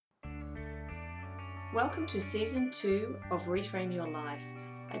Welcome to Season 2 of Reframe Your Life,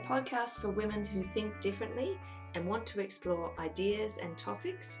 a podcast for women who think differently and want to explore ideas and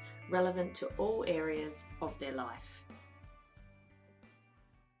topics relevant to all areas of their life.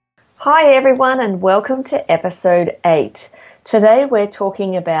 Hi everyone and welcome to episode 8. Today we're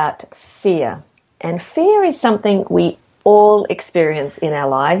talking about fear. And fear is something we all experience in our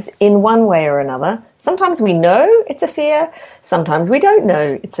lives in one way or another. Sometimes we know it's a fear, sometimes we don't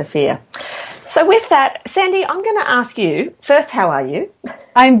know it's a fear. So with that, Sandy, I'm going to ask you, first, how are you?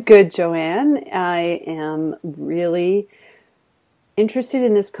 I'm good, Joanne. I am really interested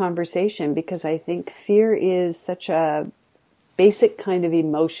in this conversation because I think fear is such a basic kind of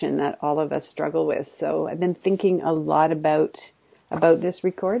emotion that all of us struggle with. So I've been thinking a lot about this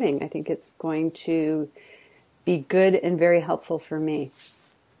recording. I think it's going to be good and very helpful for me.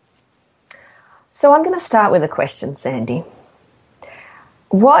 So I'm going to start with a question, Sandy.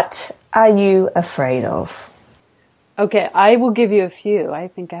 What are you afraid of? Okay, I will give you a few. I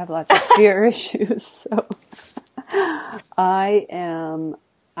think I have lots of fear issues. So I'm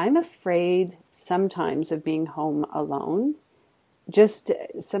afraid sometimes of being home alone. Just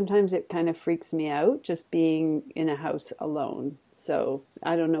sometimes it kind of freaks me out just being in a house alone. So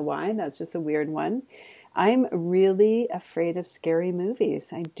I don't know why. That's just a weird one. I'm really afraid of scary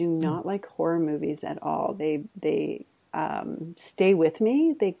movies. I do not like horror movies at all. They stay with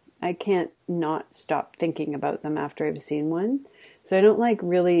me. I can't not stop thinking about them after I've seen one. So I don't like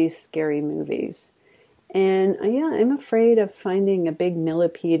really scary movies. And I'm afraid of finding a big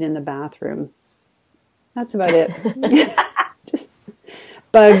millipede in the bathroom. That's about it. Just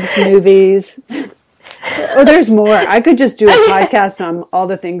bugs, movies. Oh, there's more. I could just do a podcast on all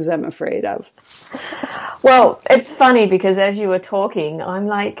the things I'm afraid of. Well, it's funny because as you were talking, I'm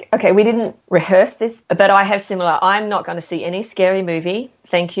like, okay, we didn't rehearse this, but I have similar. I'm not going to see any scary movie,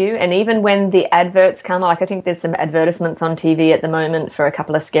 thank you. And even when the adverts come, like I think there's some advertisements on TV at the moment for a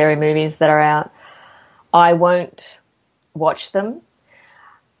couple of scary movies that are out, I won't watch them.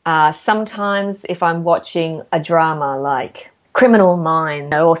 Sometimes if I'm watching a drama like Criminal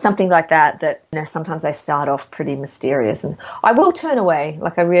Minds or something like that, sometimes they start off pretty mysterious and I will turn away.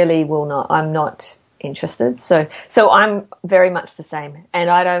 Like I really will not. I'm not interested. So I'm very much the same.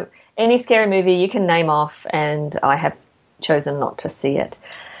 And any scary movie you can name off and I have chosen not to see it.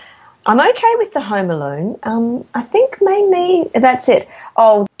 I'm okay with the Home Alone. I think mainly that's it.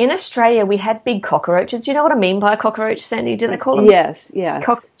 Oh, in Australia we had big cockroaches. Do you know what I mean by a cockroach, Sandy? Do they call them? Yes.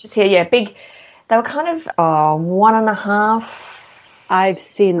 Cockroaches here, yeah, big. They were kind of 1.5. I've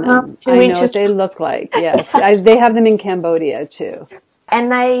seen them. 2 I know inches. what they look like. Yes, they have them in Cambodia too.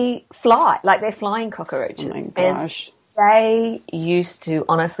 And they fly, like they're flying cockroaches. Oh my gosh. And they used to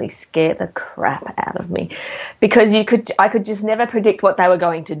honestly scare the crap out of me because I could just never predict what they were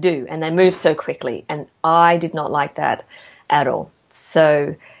going to do and they moved so quickly and I did not like that at all.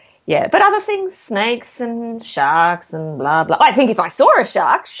 So, yeah, but other things, snakes and sharks and blah, blah. I think if I saw a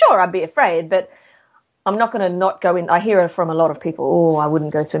shark, sure, I'd be afraid, but I'm not going to not go in. I hear from a lot of people, I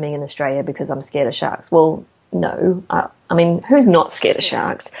wouldn't go swimming in Australia because I'm scared of sharks. Well, no. I mean, who's not scared of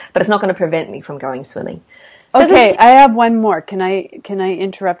sharks? But it's not going to prevent me from going swimming. So okay, I have one more. Can I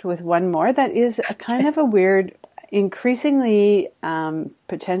interrupt with one more? That is a kind of a weird, increasingly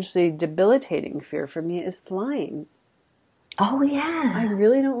potentially debilitating fear for me is flying. Oh, yeah. I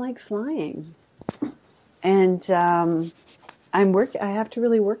really don't like flying. And I have to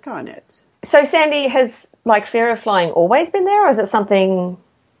really work on it. So, Sandy, has fear of flying always been there, or is it something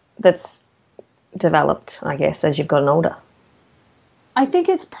that's developed, I guess, as you've gotten older? I think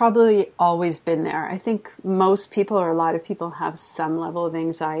it's probably always been there. I think most people or a lot of people have some level of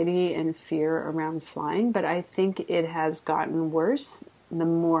anxiety and fear around flying, but I think it has gotten worse the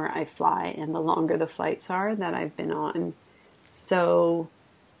more I fly and the longer the flights are that I've been on. So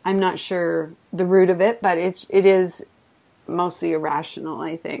I'm not sure the root of it, but it is mostly irrational,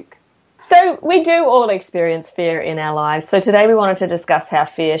 I think. So we do all experience fear in our lives. So today we wanted to discuss how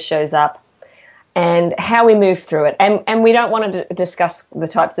fear shows up and how we move through it. And we don't want to discuss the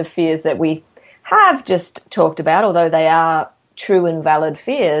types of fears that we have just talked about, although they are true and valid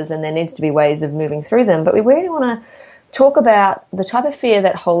fears and there needs to be ways of moving through them. But we really want to talk about the type of fear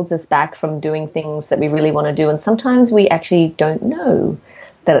that holds us back from doing things that we really want to do. And sometimes we actually don't know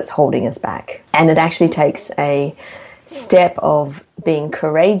that it's holding us back. And it actually takes a step of being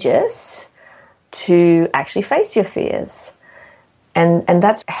courageous to actually face your fears. And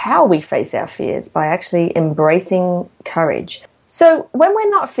that's how we face our fears, by actually embracing courage. So when we're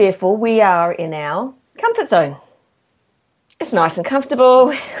not fearful, we are in our comfort zone. It's nice and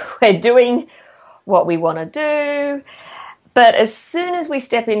comfortable. We're doing what we want to do. But as soon as we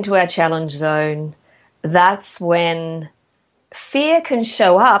step into our challenge zone, that's when fear can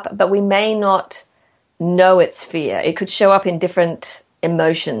show up, but we may not know it's fear. It could show up in different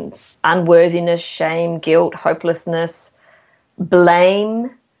emotions: unworthiness, shame, guilt, hopelessness,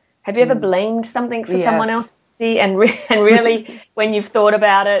 blame. Have you ever blamed something for someone else? And really, when you've thought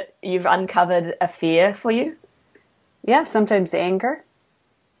about it, you've uncovered a fear for you? Yeah, sometimes anger.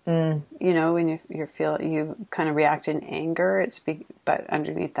 You know, when you kind of react in anger, but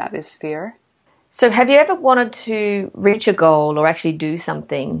underneath that is fear. So have you ever wanted to reach a goal or actually do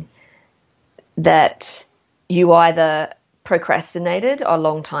something that you either procrastinated a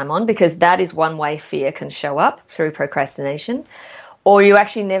long time on, because that is one way fear can show up, through procrastination, or you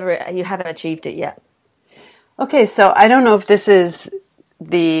actually you haven't achieved it yet? Okay, so I don't know if this is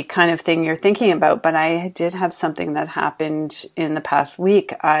the kind of thing you're thinking about, but I did have something that happened in the past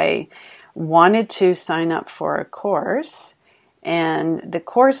week. I wanted to sign up for a course, and the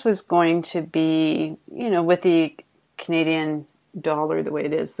course was going to be, you know, with the Canadian dollar the way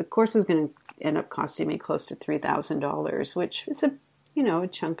it is, the course was going to end up costing me close to $3,000, which is a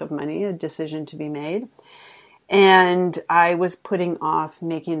chunk of money, a decision to be made. And I was putting off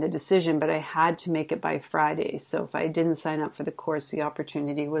making the decision, but I had to make it by Friday. So if I didn't sign up for the course, the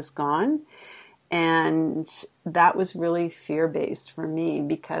opportunity was gone. And that was really fear-based for me,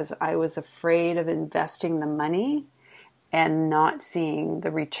 because I was afraid of investing the money and not seeing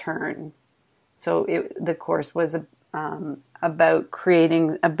the return. So the course was about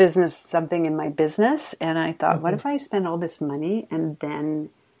creating a business, something in my business. And I thought, what if I spend all this money and then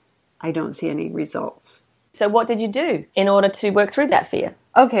I don't see any results? So what did you do in order to work through that fear?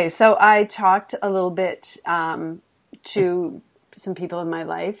 Okay, so I talked a little bit to some people in my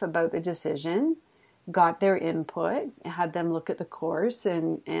life about the decision, got their input, had them look at the course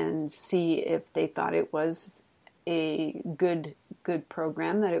and see if they thought it was a good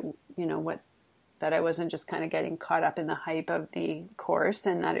program, that it, you know, that I wasn't just kind of getting caught up in the hype of the course,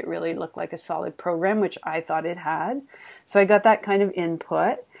 and that it really looked like a solid program, which I thought it had. So I got that kind of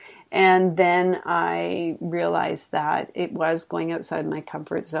input. And then I realized that it was going outside my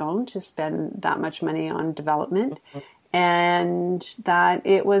comfort zone to spend that much money on development, and that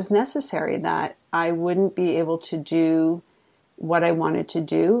it was necessary, that I wouldn't be able to do what I wanted to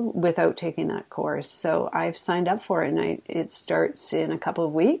do without taking that course. So I've signed up for it, and it starts in a couple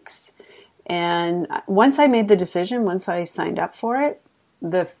of weeks. And once I made the decision, once I signed up for it,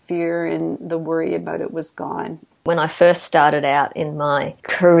 the fear and the worry about it was gone. When I first started out in my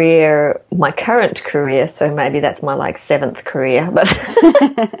career, my current career, so maybe that's my seventh career, but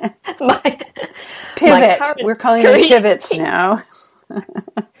pivot. We're calling them pivots now.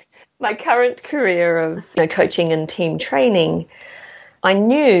 My current career of coaching and team training, I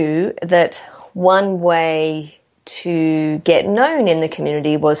knew that one way to get known in the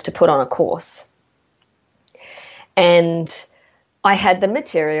community was to put on a course. And I had the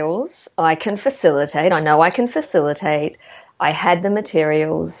materials. I can facilitate. I know I can facilitate. I had the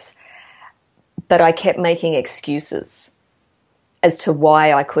materials, but I kept making excuses as to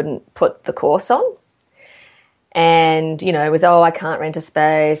why I couldn't put the course on. And, it was, I can't rent a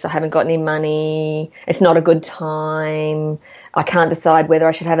space. I haven't got any money. It's not a good time. I can't decide whether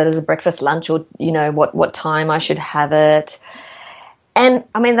I should have it as a breakfast, lunch, or, what time I should have it. And,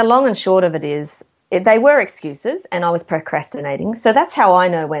 the long and short of it is, they were excuses, and I was procrastinating. So that's how I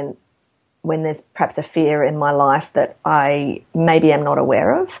know when there's perhaps a fear in my life that I maybe am not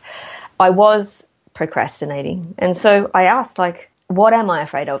aware of. I was procrastinating. And so I asked, what am I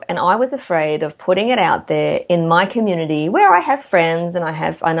afraid of? And I was afraid of putting it out there in my community where I have friends and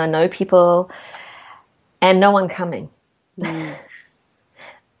I know people, and no one coming. And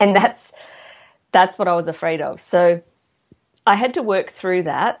that's what I was afraid of. So I had to work through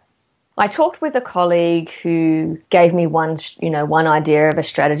that. I talked with a colleague who gave me one idea of a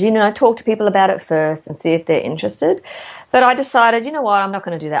strategy. I talked to people about it first and see if they're interested. But I decided, you know what, I'm not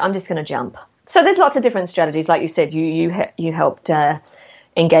going to do that. I'm just going to jump. So there's lots of different strategies. Like you said, you helped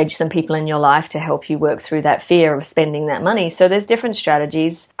engage some people in your life to help you work through that fear of spending that money. So there's different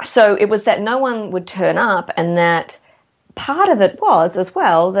strategies. So it was that no one would turn up, and that part of it was as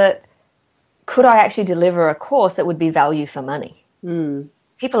well that could I actually deliver a course that would be value for money?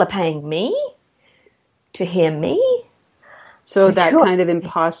 People are paying me to hear me. So that kind of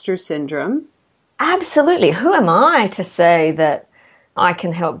imposter syndrome. Absolutely. Who am I to say that I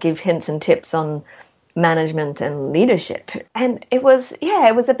can help give hints and tips on management and leadership? And it was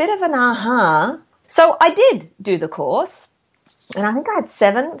a bit of an aha. So I did do the course, and I think I had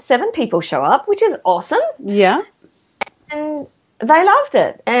seven people show up, which is awesome. Yeah. And they loved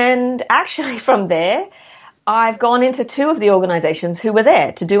it. And actually from there, I've gone into 2 of the organizations who were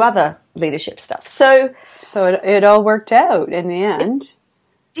there to do other leadership stuff. So it all worked out in the end. It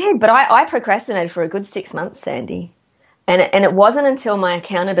did, but I procrastinated for a good 6 months, Sandy. And it wasn't until my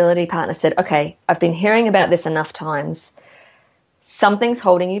accountability partner said, okay, I've been hearing about this enough times. Something's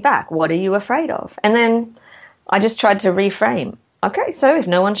holding you back. What are you afraid of? And then I just tried to reframe. Okay, so if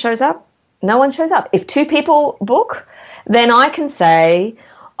no one shows up, no one shows up. If 2 people book, then I can say,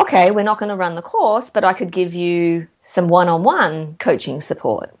 okay, we're not going to run the course, but I could give you some one-on-one coaching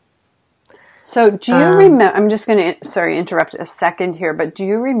support. So do you remember, I'm just going to, interrupt a second here, but do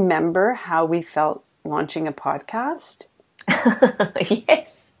you remember how we felt launching a podcast?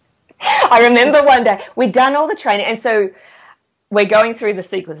 Yes. I remember one day we'd done all the training, and so we're going through the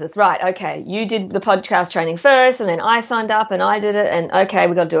sequences. Right, okay, you did the podcast training first, and then I signed up and I did it, and okay,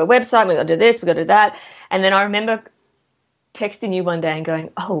 we got to do a website, we got to do this, we got to do that. And then I remember texting you one day and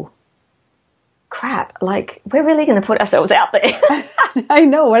going, oh, crap, like, we're really going to put ourselves out there. I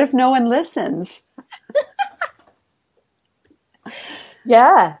know. What if no one listens?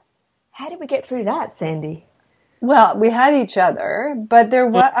 Yeah. How did we get through that, Sandy? Well, we had each other, but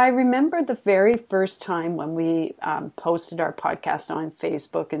I remember the very first time when we posted our podcast on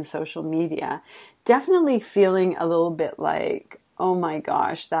Facebook and social media, definitely feeling a little bit like, oh my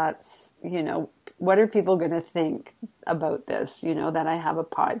gosh, that's, what are people going to think about this, that I have a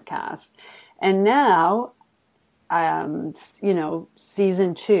podcast? And now,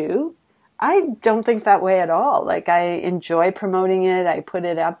 season 2, I don't think that way at all. Like, I enjoy promoting it. I put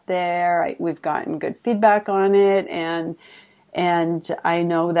it up there. We've gotten good feedback on it. And I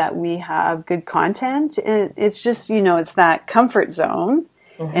know that we have good content. It's just, it's that comfort zone.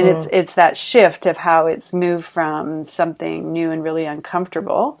 Mm-hmm. And it's that shift of how it's moved from something new and really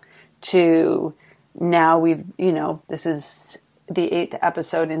uncomfortable to now this is the 8th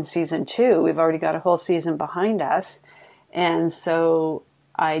episode in season 2. We've already got a whole season behind us. And so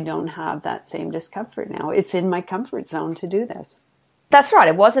I don't have that same discomfort now. It's in my comfort zone to do this. That's right.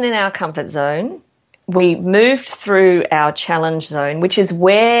 It wasn't in our comfort zone. We moved through our challenge zone, which is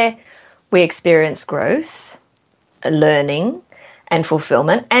where we experience growth, learning, and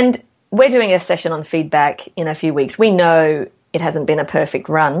fulfillment. And we're doing a session on feedback in a few weeks. We know it hasn't been a perfect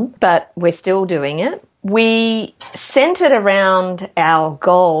run, but we're still doing it. We centered around our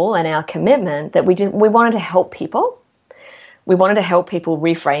goal and our commitment that we wanted to help people. We wanted to help people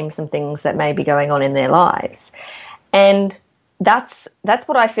reframe some things that may be going on in their lives. And that's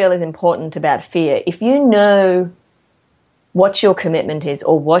what I feel is important about fear. If you know what your commitment is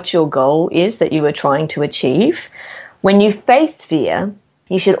or what your goal is that you are trying to achieve, when you face fear,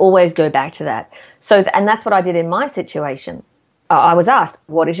 you should always go back to that. And that's what I did in my situation. I was asked,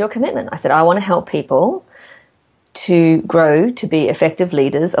 what is your commitment? I said, I want to help people to grow to be effective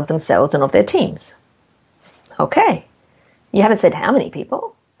leaders of themselves and of their teams. Okay. You haven't said how many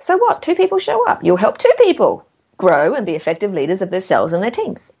people. So what? 2 people show up. You'll help 2 people grow and be effective leaders of themselves and their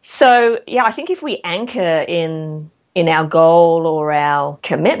teams. So, yeah, I think if we anchor in our goal or our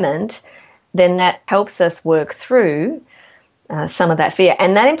commitment, then that helps us work through some of that fear.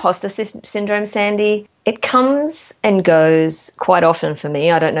 And that imposter syndrome, Sandy, it comes and goes quite often for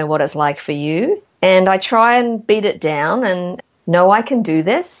me. I don't know what it's like for you. And I try and beat it down and know I can do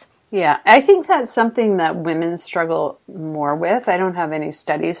this. Yeah, I think that's something that women struggle more with. I don't have any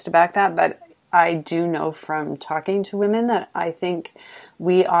studies to back that, but I do know from talking to women that I think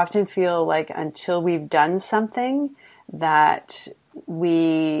we often feel like until we've done something that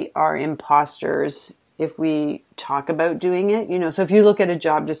we are imposters if we talk about doing it. So if you look at a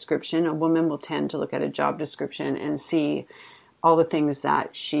job description, a woman will tend to look at a job description and see all the things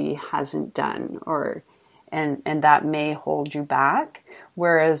that she hasn't done and that may hold you back.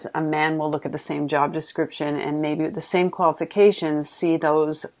 Whereas a man will look at the same job description and maybe with the same qualifications see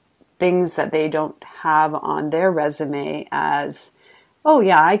those things that they don't have on their resume as, oh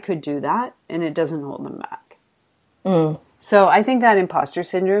yeah, I could do that. And it doesn't hold them back. Mm. So I think that imposter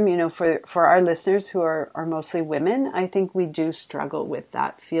syndrome, for our listeners who are mostly women, I think we do struggle with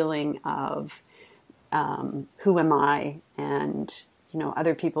that feeling of who am I? And,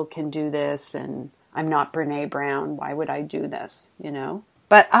 other people can do this and I'm not Brene Brown. Why would I do this?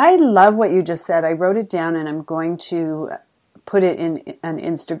 But I love what you just said. I wrote it down and I'm going to put it in an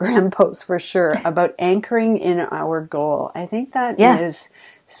Instagram post for sure about anchoring in our goal. I think that is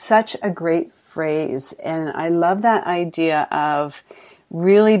such a great phrase. And I love that idea of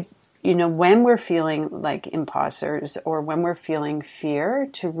really, when we're feeling like imposters or when we're feeling fear,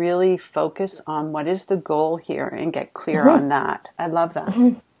 to really focus on what is the goal here and get clear on that. I love that.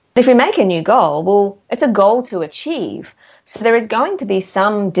 Mm-hmm. If we make a new goal, well, it's a goal to achieve. So there is going to be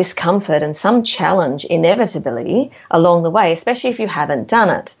some discomfort and some challenge inevitably along the way, especially if you haven't done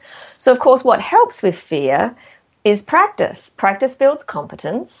it. So, of course, what helps with fear is practice. Practice builds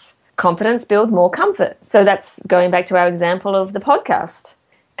competence. Competence builds more comfort. So that's going back to our example of the podcast.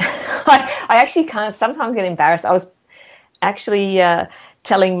 I actually kind of sometimes get embarrassed. I was actually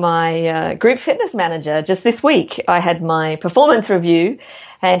telling my group fitness manager just this week, I had my performance review,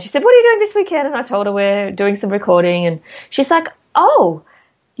 and she said, "What are you doing this weekend?" And I told her we're doing some recording, and she's like, "Oh,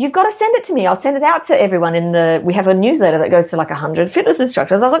 you've got to send it to me. I'll send it out to everyone we have a newsletter that goes to like 100 fitness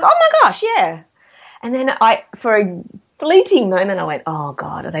instructors." I was like, "Oh my gosh, yeah." And then for a fleeting moment, I went, "Oh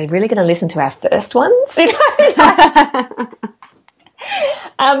God, are they really going to listen to our first ones?" You know?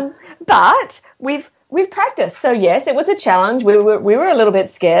 But we've practiced. So yes, it was a challenge. We were a little bit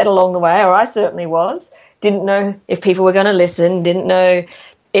scared along the way, or I certainly was. Didn't know if people were going to listen. Didn't know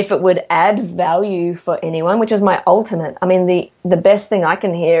if it would add value for anyone, which was my ultimate. I mean, the best thing I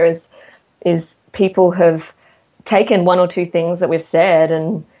can hear is people have taken one or two things that we've said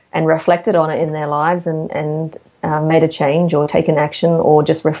and reflected on it in their lives and made a change or taken action or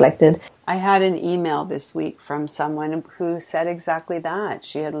just reflected. I had an email this week from someone who said exactly that.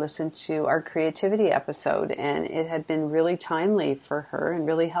 She had listened to our creativity episode and it had been really timely for her and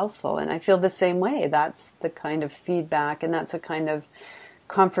really helpful. And I feel the same way. That's the kind of feedback and that's a kind of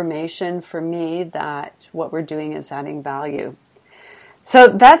confirmation for me that what we're doing is adding value. So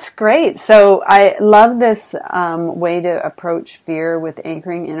that's great. So I love this way to approach fear with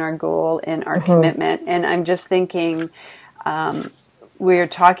anchoring in our goal and our commitment. And I'm just thinking, we're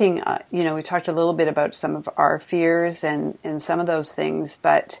talking, we talked a little bit about some of our fears and some of those things,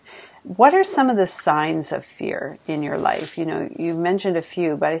 but what are some of the signs of fear in your life? You know, you mentioned a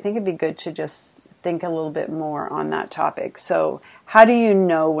few, but I think it'd be good to just think a little bit more on that topic. So how do you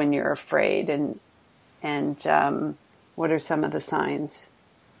know when you're afraid and what are some of the signs?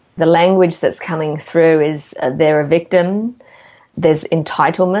 The language that's coming through is they're a victim, there's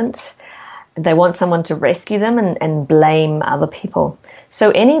entitlement, they want someone to rescue them and blame other people.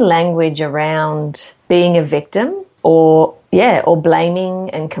 So any language around being a victim or blaming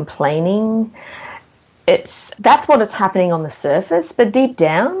and complaining, that's what is happening on the surface, but deep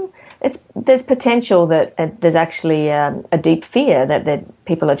down, there's potential that there's actually a deep fear that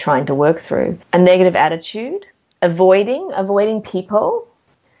people are trying to work through. A negative attitude, avoiding people.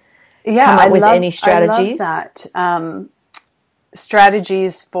 Yeah, come up with any strategies. I love that.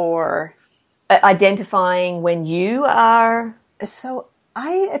 Strategies for identifying when you are. So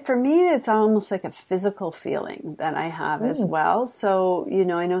for me, it's almost like a physical feeling that I have as well. So,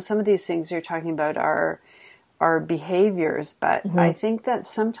 I know some of these things you're talking about are behaviors, but I think that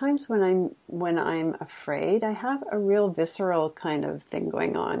sometimes when I'm afraid, I have a real visceral kind of thing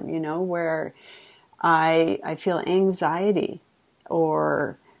going on, where I feel anxiety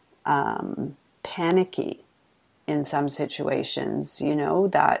or panicky in some situations,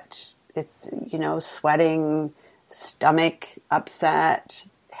 that it's, sweating, stomach upset,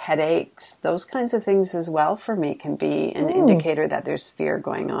 headaches, those kinds of things as well for me can be an indicator that there's fear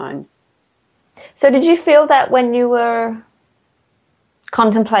going on. So did you feel that when you were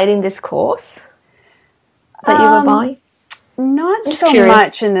contemplating this course that you were buying? Not so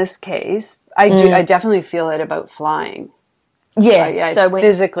much in this case. I definitely feel it about flying. Yeah. I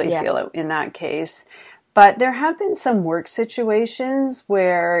physically feel it in that case. But there have been some work situations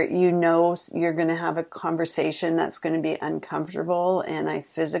where you're going to have a conversation that's going to be uncomfortable and I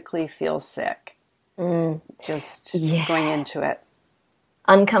physically feel sick just going into it.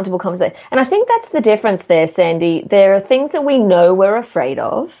 Uncomfortable conversation. And I think that's the difference there, Sandy. There are things that we know we're afraid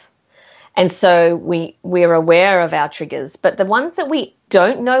of. And so we're aware of our triggers. But the ones that we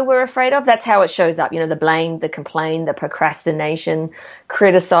don't know we're afraid of, that's how it shows up. The blame, the complaint, the procrastination,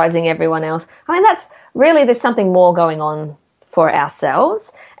 criticizing everyone else. I mean, that's really, there's something more going on for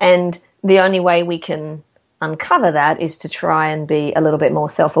ourselves. And the only way we can uncover that is to try and be a little bit more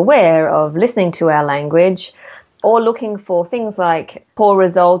self-aware of listening to our language, or looking for things like poor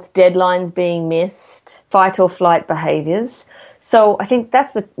results, deadlines being missed, fight or flight behaviors. So I think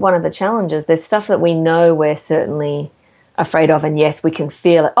that's one of the challenges. There's stuff that we know we're certainly afraid of, and yes, we can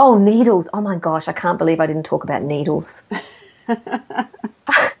feel it. Oh, needles. Oh my gosh, I can't believe I didn't talk about needles.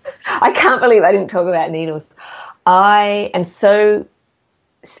 I can't believe I didn't talk about needles. I am so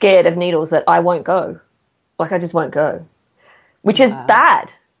scared of needles that I won't go. I just won't go, which is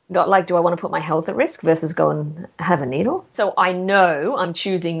bad. Not like, do I want to put my health at risk versus go and have a needle? So I know I'm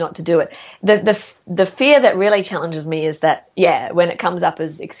choosing not to do it. The fear that really challenges me is that, when it comes up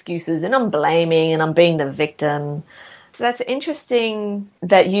as excuses and I'm blaming and I'm being the victim, that's interesting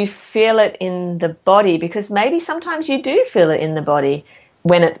that you feel it in the body, because maybe sometimes you do feel it in the body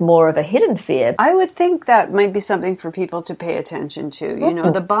when it's more of a hidden fear. I would think that might be something for people to pay attention to. You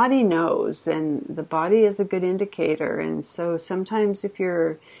know, the body knows, and the body is a good indicator. And so sometimes if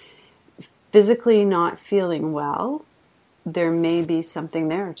you're physically not feeling well, there may be something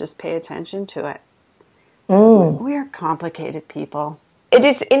there. Just pay attention to it. We're complicated people. It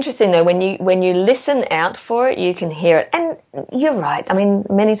is interesting though, when you listen out for it, you can hear it. And you're right. I mean,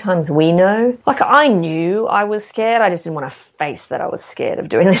 many times we know. Like, I knew I was scared. I just didn't want to face that I was scared of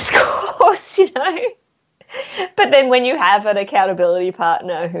doing this course, you know. But then when you have an accountability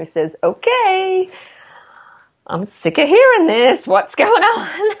partner who says, okay, I'm sick of hearing this, what's going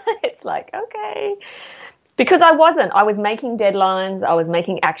on? It's like, okay. Because I was making deadlines, I was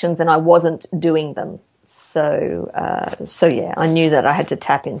making actions, and I wasn't doing them. So yeah, I knew that I had to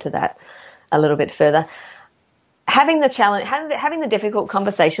tap into that a little bit further. Having the challenge, having the difficult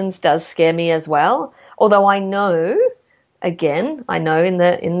conversations does scare me as well. Although I know in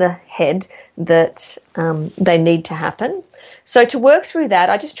the head that they need to happen. So to work through that,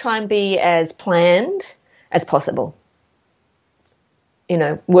 I just try and be as planned as possible. You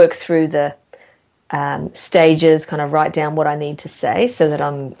know, work through the stages, kind of write down what I need to say so that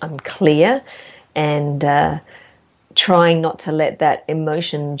I'm clear. And trying not to let that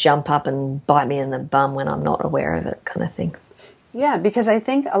emotion jump up and bite me in the bum when I'm not aware of it, kind of thing. Yeah, because I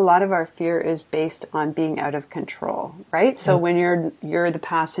think a lot of our fear is based on being out of control, right? So when you're the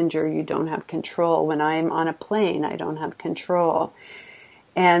passenger, you don't have control. When I'm on a plane, I don't have control.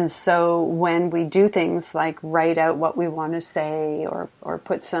 And so when we do things like write out what we want to say or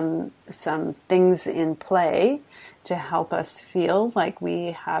put some things in play to help us feel like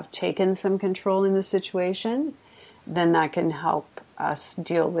we have taken some control in the situation, then that can help us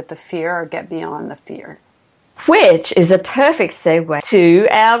deal with the fear or get beyond the fear. Which is a perfect segue to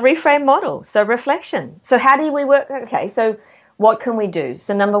our reframe model. So reflection. So how do we work? Okay, so what can we do?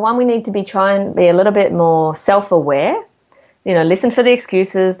 So number one, we need to try and be a little bit more self-aware. You know, listen for the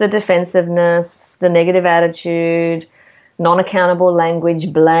excuses, the defensiveness, the negative attitude, non-accountable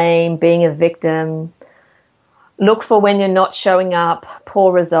language, blame, being a victim. Look for when you're not showing up,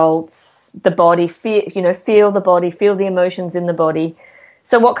 poor results, the body, feel the body, feel the emotions in the body.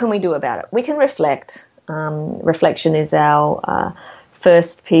 So what can we do about it? We can reflect. Reflection is our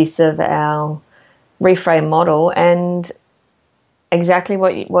first piece of our reframe model, and exactly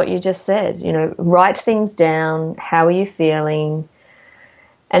what you just said. You know, write things down. How are you feeling?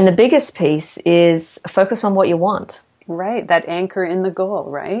 And the biggest piece is focus on what you want. Right, that anchor in the goal,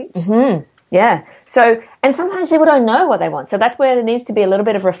 right? Mm-hmm. Yeah. So, and sometimes people don't know what they want. So that's where there needs to be a little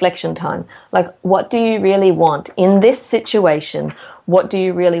bit of reflection time. Like, what do you really want in this situation? What do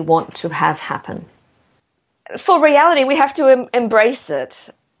you really want to have happen? For reality, we have to embrace it.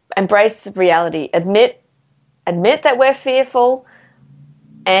 Embrace reality. Admit that we're fearful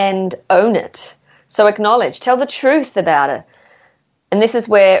and own it. So acknowledge, tell the truth about it. And this is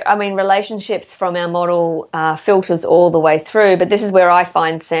where, I mean, relationships from our model filters all the way through. But this is where I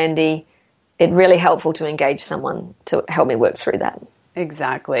find, Sandy, it really helpful to engage someone to help me work through that.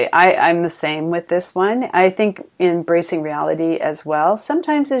 Exactly. I'm the same with this one. I think embracing reality as well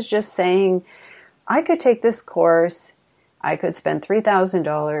sometimes is just saying, I could take this course, I could spend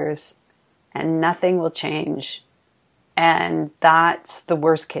 $3,000 and nothing will change. And that's the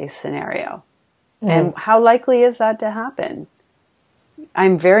worst case scenario. And how likely is that to happen?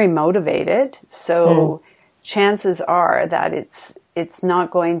 I'm very motivated, so chances are that it's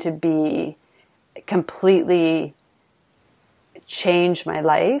not going to be completely change my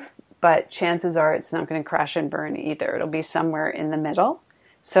life, but chances are it's not going to crash and burn either. It'll be somewhere in the middle.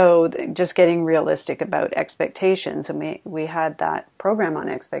 So just getting realistic about expectations, and we had that program on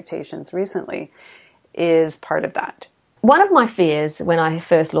expectations recently, is part of that. One of my fears when I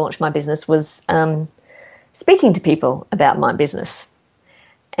first launched my business was speaking to people about my business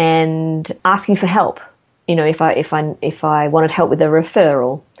and asking for help. You know, if I wanted help with a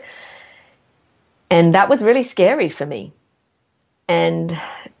referral, and that was really scary for me. And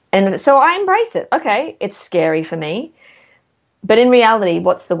so I embraced it. Okay, it's scary for me. But in reality,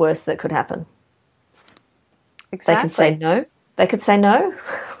 what's the worst that could happen? Exactly. They could say no. They could say no.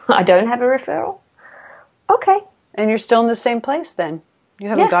 I don't have a referral. Okay. And you're still in the same place then. You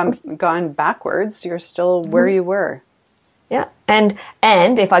haven't gone backwards. You're still where you were. Yeah. And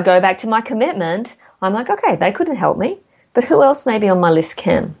if I go back to my commitment, I'm like, okay, they couldn't help me, but who else maybe on my list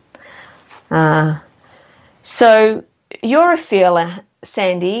can? So you're a feeler,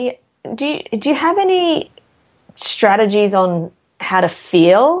 Sandy. Do you have any strategies on how to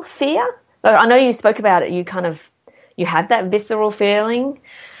feel fear? I know you spoke about it. You kind of You had that visceral feeling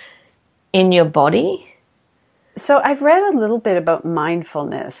in your body? So I've read a little bit about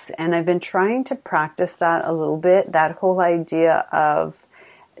mindfulness, and I've been trying to practice that a little bit, that whole idea of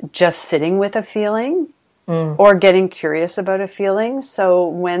just sitting with a feeling or getting curious about a feeling. So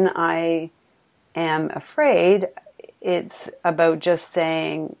when I am afraid, it's about just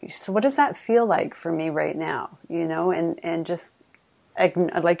saying, so what does that feel like for me right now? You know, and just,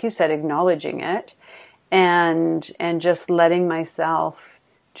 like you said, acknowledging it and just letting myself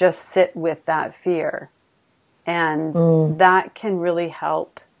just sit with that fear. And that can really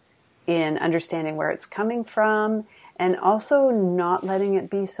help in understanding where it's coming from, and also not letting it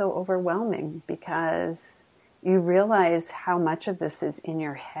be so overwhelming, because you realize how much of this is in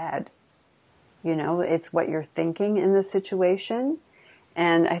your head. You know, it's what you're thinking in the situation.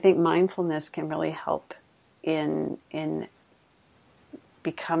 And I think mindfulness can really help in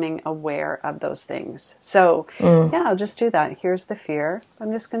becoming aware of those things. So, yeah, I'll just do that. Here's the fear.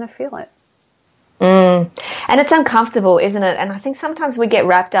 I'm just going to feel it. And it's uncomfortable, isn't it? And I think sometimes we get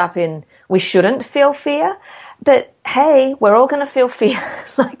wrapped up in we shouldn't feel fear, but hey, we're all going to feel fear.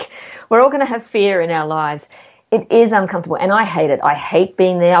 Like, we're all going to have fear in our lives. It is uncomfortable, and I hate it. I hate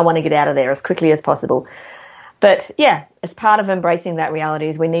being there. I want to get out of there as quickly as possible. But yeah, as part of embracing that reality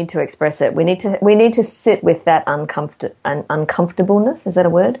is we need to express it. We need to sit with that uncomfortableness. Is that a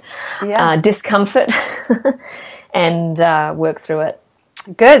word? Yeah. Discomfort, and work through it.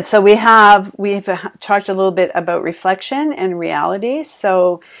 Good. So we've talked a little bit about reflection and reality.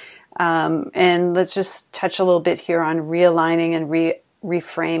 So, and let's just touch a little bit here on realigning and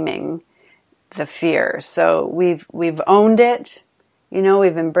reframing the fear. So we've owned it, you know,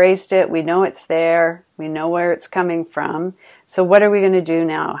 we've embraced it. We know it's there. We know where it's coming from. So what are we going to do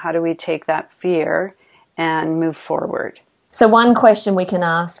now? How do we take that fear and move forward? So one question we can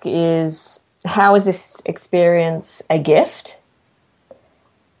ask is, how is this experience a gift?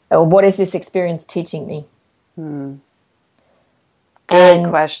 Or what is this experience teaching me? Good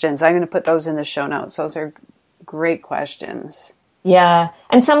questions. I'm going to put those in the show notes. Those are great questions. Yeah.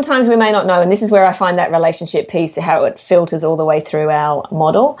 And sometimes we may not know. And this is where I find that relationship piece, how it filters all the way through our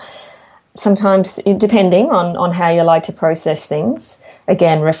model. Sometimes, depending on how you like to process things,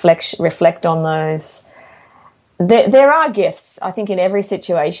 again, reflect on those. There are gifts. I think in every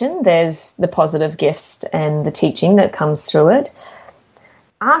situation, there's the positive gifts and the teaching that comes through it.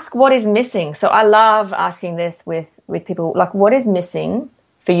 Ask what is missing. So I love asking this with people, like, what is missing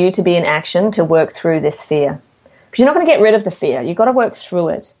for you to be in action to work through this fear? Because you're not going to get rid of the fear. You've got to work through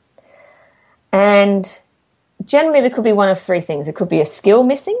it. And generally there could be one of three things. It could be a skill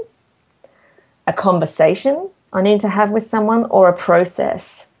missing, a conversation I need to have with someone, or a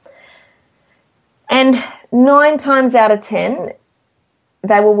process. And 9 times out of 10,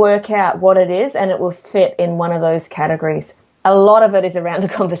 they will work out what it is and it will fit in one of those categories. A lot of it is around a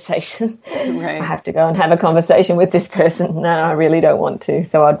conversation. Right. I have to go and have a conversation with this person. No, I really don't want to.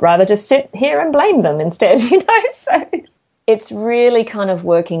 So I'd rather just sit here and blame them instead, you know. So it's really kind of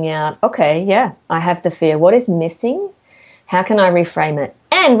working out, okay, yeah, I have the fear. What is missing? How can I reframe it?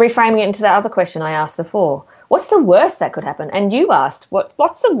 And reframing it into that other question I asked before. What's the worst that could happen? And you asked,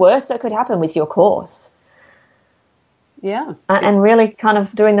 what's the worst that could happen with your course? Yeah. And really kind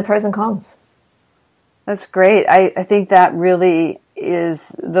of doing the pros and cons. That's great. I think that really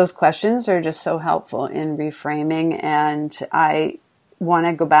is, those questions are just so helpful in reframing. And I want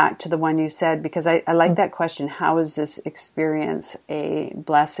to go back to the one you said, because I like that question. How is this experience a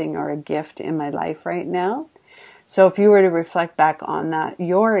blessing or a gift in my life right now? So if you were to reflect back on that,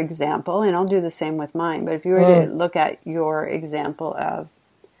 your example, and I'll do the same with mine, but if you were to look at your example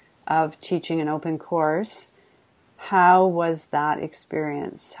of teaching an open course, how was that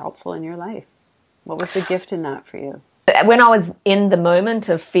experience helpful in your life? What was the gift in that for you? When I was in the moment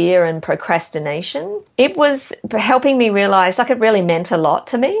of fear and procrastination, it was helping me realize, like, it really meant a lot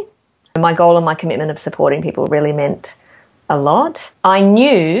to me. My goal and my commitment of supporting people really meant a lot. I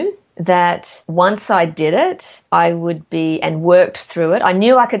knew that once I did it, I would be, and worked through it, I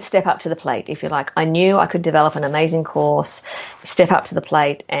knew I could step up to the plate, if you like. I knew I could develop an amazing course, step up to the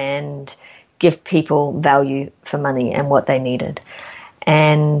plate and give people value for money and what they needed.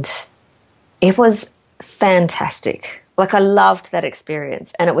 And it was fantastic. Like, I loved that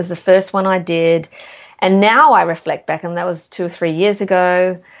experience. And it was the first one I did. And now I reflect back, and that was 2 or 3 years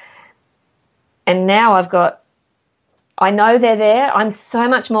ago. And now I know they're there. I'm so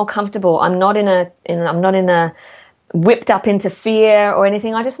much more comfortable. I'm not in a whipped up into fear or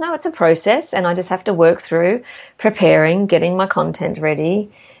anything. I just know it's a process, and I just have to work through preparing, getting my content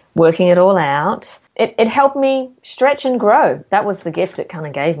ready, working it all out. It helped me stretch and grow. That was the gift it kind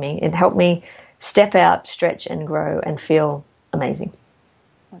of gave me. It helped me step out, stretch and grow and feel amazing.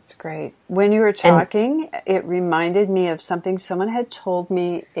 That's great. When you were talking, it reminded me of something someone had told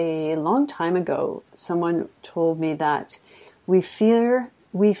me a long time ago. Someone told me that we feel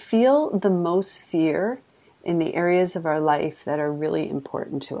the most fear in the areas of our life that are really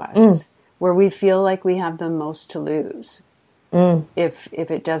important to us, where we feel like we have the most to lose if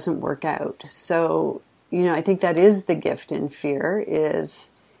it doesn't work out. So, I think that is the gift in fear,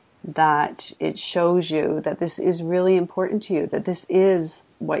 is that it shows you that this is really important to you, that this is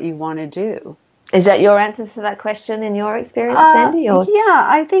what you want to do. Is that your answers to that question in your experience, Sandy? Or? Yeah,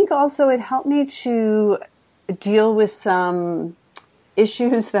 I think also it helped me to deal with some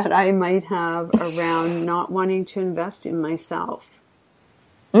issues that I might have around not wanting to invest in myself.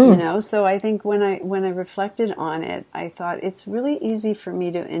 So I think when I reflected on it, I thought it's really easy for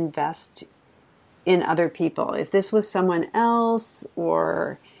me to invest in other people. If this was someone else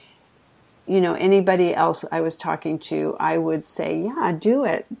or anybody else I was talking to, I would say, yeah, do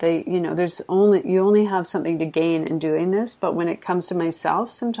it. You only have something to gain in doing this. But when it comes to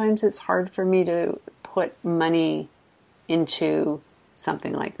myself, sometimes it's hard for me to put money into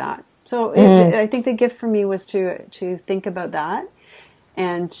something like that. So I think the gift for me was to think about that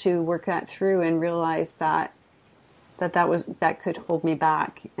and to work that through and realize that could hold me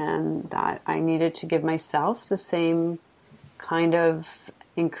back, and that I needed to give myself the same kind of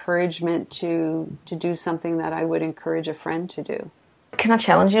encouragement to do something that I would encourage a friend to do. Can I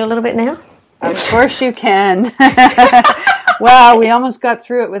challenge you a little bit now? Of course you can. Wow, we almost got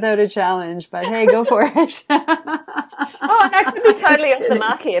through it without a challenge, but hey, go for it. I could be totally off the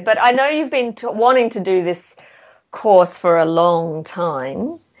mark here, but I know you've been wanting to do this course for a long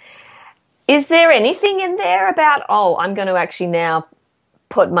time. Is there anything in there about, I'm going to actually now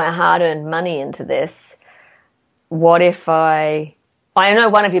put my hard-earned money into this? What if I know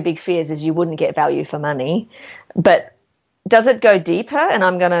one of your big fears is you wouldn't get value for money, but does it go deeper? And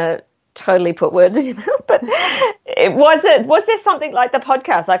I'm going to totally put words in your mouth, but was there something like the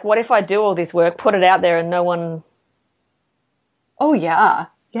podcast? Like, what if I do all this work, put it out there, and no one... Oh, yeah.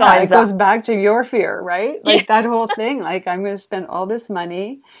 Yeah, it goes back to your fear, right? Like that whole thing, like I'm going to spend all this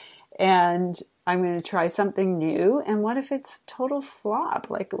money and I'm going to try something new. And what if it's total flop?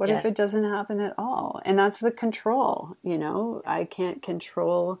 Like, what if it doesn't happen at all? And that's the control, I can't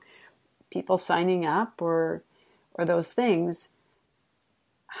control people signing up or those things.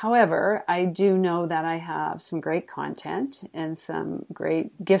 However, I do know that I have some great content and some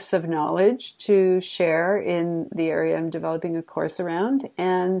great gifts of knowledge to share in the area I'm developing a course around.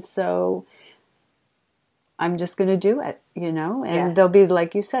 And so I'm just going to do it, and there'll be,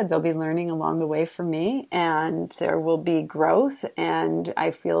 like you said, there'll be learning along the way for me, and there will be growth. And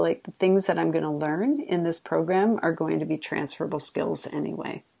I feel like the things that I'm going to learn in this program are going to be transferable skills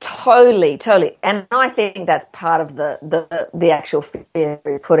anyway. Totally. And I think that's part of the actual fear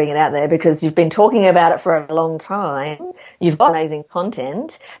of putting it out there, because you've been talking about it for a long time. You've got amazing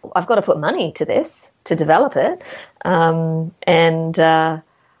content. I've got to put money to this to develop it.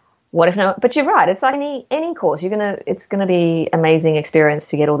 What if not? But you're right. It's like any course. It's gonna be amazing experience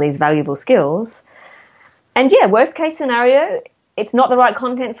to get all these valuable skills. And worst case scenario, it's not the right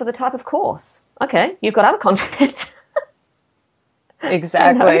content for the type of course. Okay, you've got other content.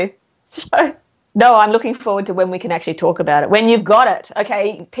 Exactly. No, I'm looking forward to when we can actually talk about it. When you've got it.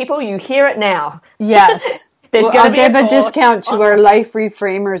 Okay, people, you hear it now. Yes. I'll give a discount to our Life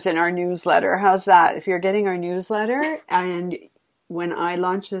Reframers in our newsletter. How's that? If you're getting our newsletter, and when I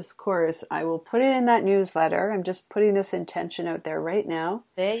launch this course, I will put it in that newsletter. I'm just putting this intention out there right now.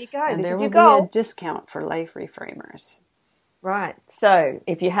 There you go. And there will be a discount for Life Reframers. Right. So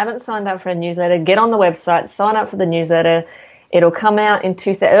if you haven't signed up for a newsletter, get on the website, sign up for the newsletter. It'll come out in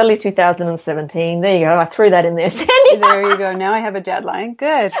early 2017. There you go. I threw that in there, Sandy. There you go. Now I have a deadline.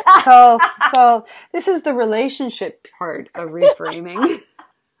 Good. So this is the relationship part of reframing.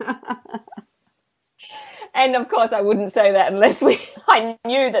 And of course, I wouldn't say that unless I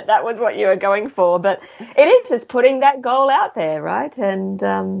knew that was what you were going for. But it's putting that goal out there, right?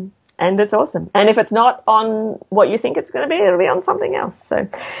 And it's awesome. And if it's not on what you think it's going to be, it'll be on something else.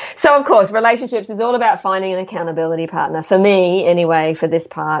 So of course, relationships is all about finding an accountability partner. For me, anyway, for this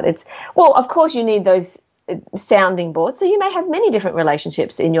part, of course, you need those sounding boards. So you may have many different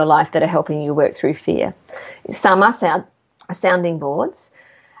relationships in your life that are helping you work through fear. Some are sounding boards.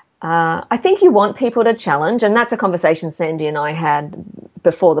 I think you want people to challenge, and that's a conversation Sandy and I had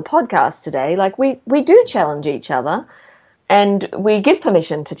before the podcast today. Like we do challenge each other, and we give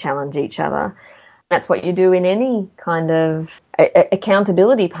permission to challenge each other. That's what you do in any kind of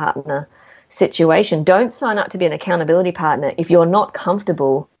accountability partner situation. Don't sign up to be an accountability partner if you're not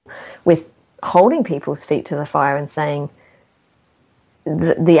comfortable with holding people's feet to the fire and saying,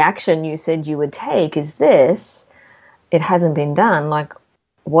 the action you said you would take is this, it hasn't been done. Like,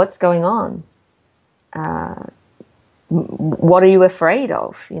 what's going on? What are you afraid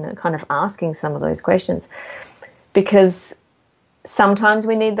of? Kind of asking some of those questions. Because sometimes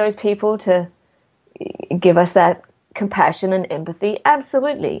we need those people to give us that compassion and empathy,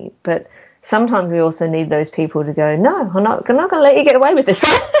 absolutely. But sometimes we also need those people to go, no, I'm not going to let you get away with this.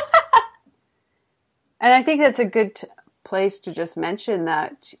 And I think that's a good place to just mention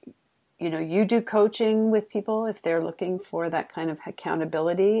that, you do coaching with people if they're looking for that kind of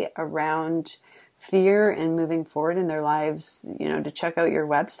accountability around fear and moving forward in their lives, to check out your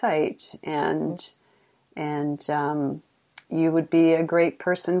website and you would be a great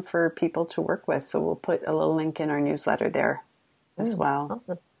person for people to work with. So we'll put a little link in our newsletter there as well.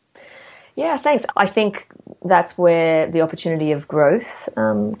 Awesome. Yeah, thanks. I think that's where the opportunity of growth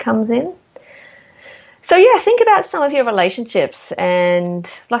comes in. So yeah, think about some of your relationships.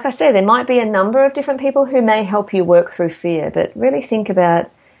 And like I said, there might be a number of different people who may help you work through fear, but really think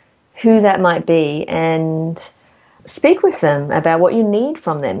about who that might be and speak with them about what you need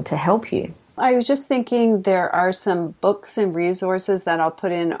from them to help you. I was just thinking there are some books and resources that I'll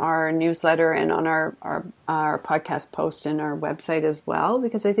put in our newsletter and on our podcast post and our website as well,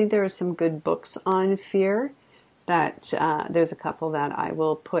 because I think there are some good books on fear that there's a couple that I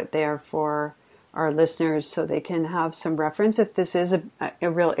will put there for our listeners so they can have some reference if this is a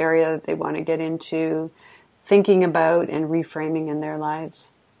real area that they want to get into thinking about and reframing in their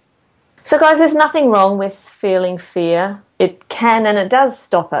lives. So guys, there's nothing wrong with feeling fear. It can and it does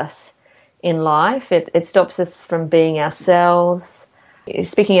stop us in life. It stops us from being ourselves,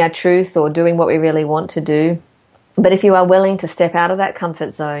 speaking our truth or doing what we really want to do. But if you are willing to step out of that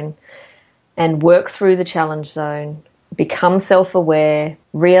comfort zone and work through the challenge zone, become self-aware,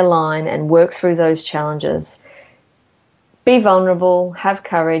 realign and work through those challenges, be vulnerable, have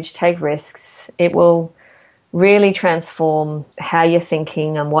courage, take risks, it will really transform how you're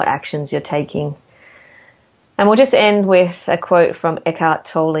thinking and what actions you're taking. And we'll just end with a quote from Eckhart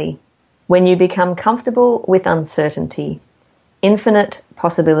Tolle. When you become comfortable with uncertainty, infinite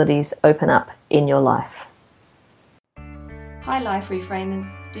possibilities open up in your life. Hi Life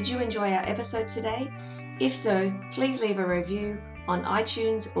Reframers, did you enjoy our episode today? If so, please leave a review on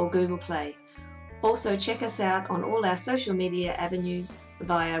iTunes or Google Play. Also check us out on all our social media avenues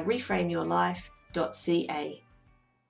via reframeyourlife.ca.